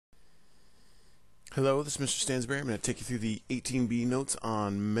Hello, this is Mr. Stansbury. I'm going to take you through the 18B notes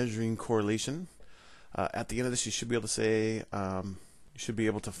on measuring correlation. At the end of this, you should be able to say, you should be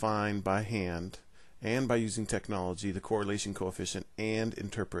able to find by hand and by using technology the correlation coefficient and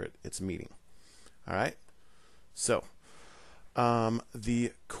interpret its meaning. All right? So,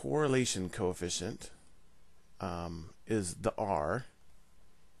 the correlation coefficient is the R,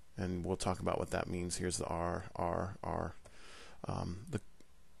 and we'll talk about what that means. Here's the R.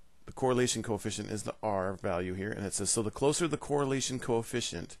 The correlation coefficient is the R value here, and it says, so the closer the correlation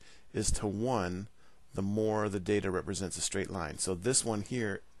coefficient is to 1, the more the data represents a straight line. So this one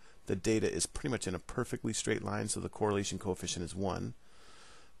here, the data is pretty much in a perfectly straight line, so the correlation coefficient is 1.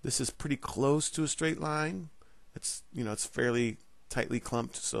 This is pretty close to a straight line. It's, it's fairly tightly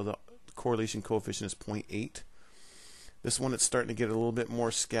clumped, so the correlation coefficient is 0.8. This one, it's starting to get a little bit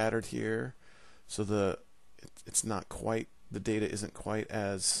more scattered here, so it's not quite, the data isn't quite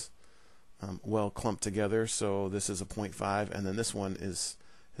as well clumped together, so this is a 0.5, and then this one has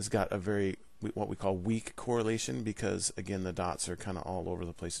got a very, what we call weak correlation, because again the dots are kind of all over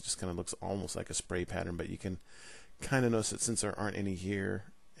the place. It just kind of looks almost like a spray pattern, but you can kind of notice that since there aren't any here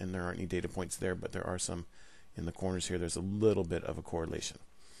and there aren't any data points there, but there are some in the corners here, there's a little bit of a correlation.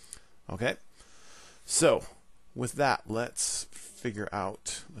 Okay, so with that, let's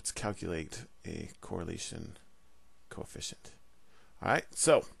calculate a correlation coefficient. Alright,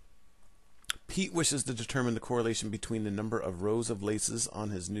 so Pete wishes to determine the correlation between the number of rows of laces on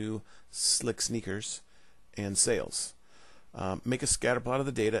his new slick sneakers and sales. Make a scatter plot of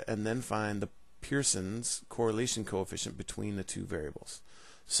the data and then find the Pearson's correlation coefficient between the two variables.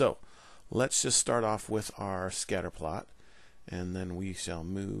 So let's just start off with our scatter plot, and then we shall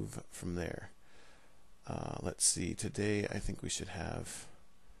move from there. Let's see, today I think we should have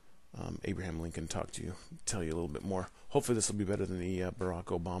Abraham Lincoln tell you a little bit more. Hopefully this will be better than the Barack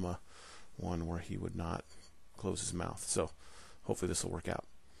Obama one where he would not close his mouth. So hopefully this will work out.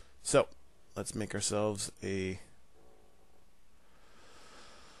 So let's make ourselves a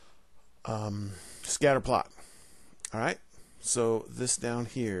scatter plot. Alright, so this down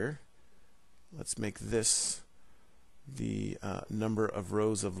here, let's make this the number of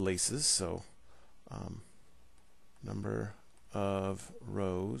rows of laces. So number of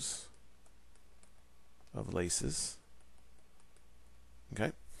rows of laces,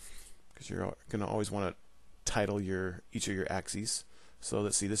 okay, because you're going to always want to title each of your axes. So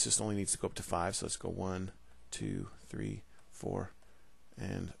let's see, this just only needs to go up to 5, so let's go 1, 2, 3, 4,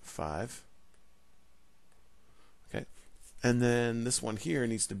 and 5. Okay, and then this one here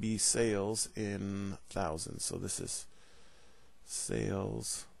needs to be sales in thousands, so this is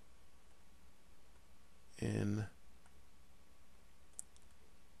sales in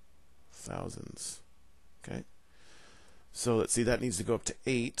thousands. Okay, so let's see, that needs to go up to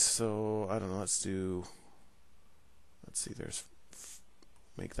 8, so I don't know, let's see,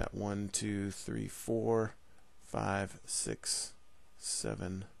 make that 1, 2, 3, 4, 5, 6,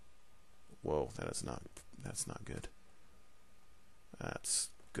 7. Whoa, that's not good. That's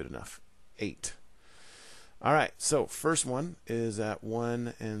good enough. 8. Alright, so first one is at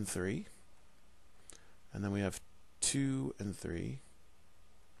 1 and 3, and then we have 2 and 3,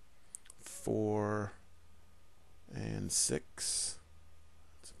 4 and 6,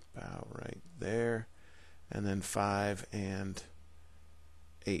 that's about right there, and then 5 and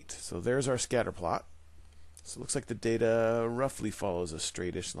 8. So there's our scatter plot. So it looks like the data roughly follows a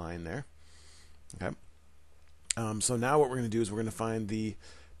straightish line there. Okay. So now what we're going to do is we're going to find we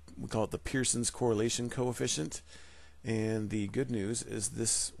call it the Pearson's correlation coefficient, and the good news is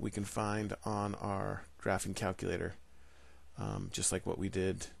this we can find on our graphing calculator, just like what we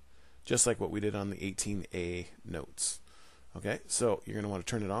did on the 18A notes. Okay, so you're going to want to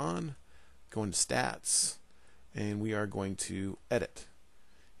turn it on, go into stats, and we are going to edit.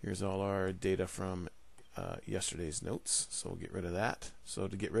 Here's all our data from yesterday's notes, so we'll get rid of that. So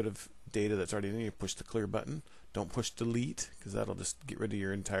to get rid of data that's already in here, push the clear button. Don't push delete, because that'll just get rid of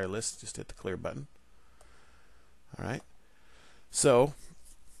your entire list. Just hit the clear button. Alright, so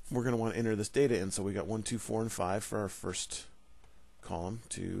we're going to want to enter this data in. So we got 1, 2, 4, and 5 for our first column,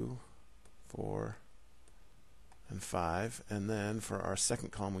 2, 4, and 5, and then for our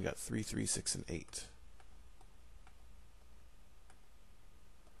second column we got 3, 3, 6, and 8.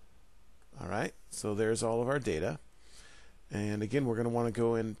 Alright, so there's all of our data, and again we're going to want to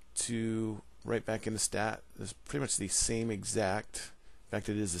go right back into stat. It's pretty much the same exact, in fact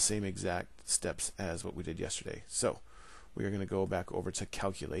it is the same exact steps as what we did yesterday. So we are going to go back over to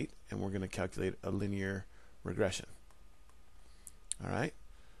calculate, and we're going to calculate a linear regression. Alright,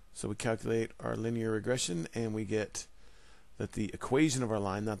 so we calculate our linear regression, and we get that the equation of our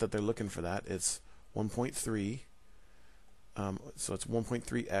line, not that they're looking for that, it's 1.3. So it's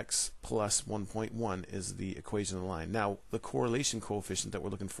 1.3x plus 1.1 is the equation of the line. Now, the correlation coefficient that we're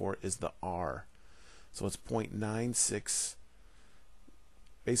looking for is the R. So it's 0.96,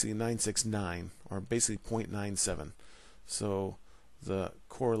 basically 969, or basically 0.97. So the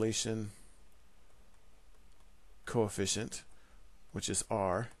correlation coefficient, which is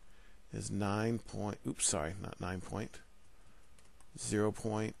R, is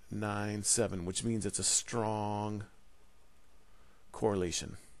 0.97, which means it's a strong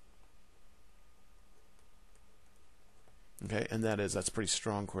correlation. Okay, and that's pretty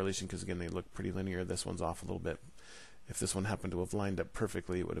strong correlation because again they look pretty linear. This one's off a little bit. If this one happened to have lined up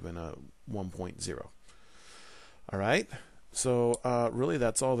perfectly, it would have been a 1.0. All right, so really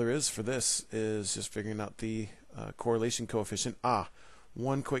that's all there is for this, is just figuring out the correlation coefficient.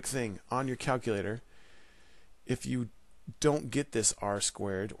 One quick thing on your calculator, if you don't get this R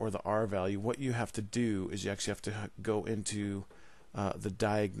squared or the R value, what you have to do is you actually have to go into the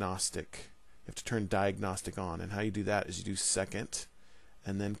diagnostic. You have to turn diagnostic on, and how you do that is you do second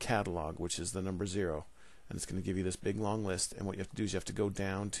and then catalog, which is the number 0, and it's going to give you this big long list, and what you have to do is you have to go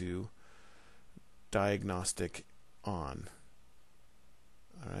down to diagnostic on.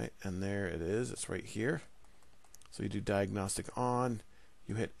 Alright, and there it is, it's right here. So you do diagnostic on,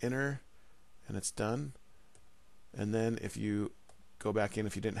 you hit enter, and it's done. And then if you go back in,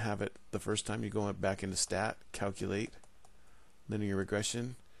 if you didn't have it the first time, you go back into stat, calculate, linear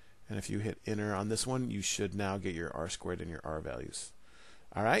regression, and if you hit enter on this one, you should now get your R squared and your R values.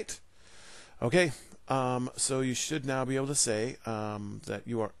 Alright? Okay, so you should now be able to say that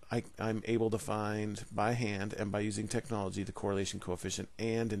I'm able to find by hand and by using technology the correlation coefficient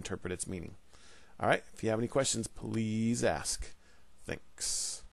and interpret its meaning. Alright, if you have any questions, please ask. Thanks.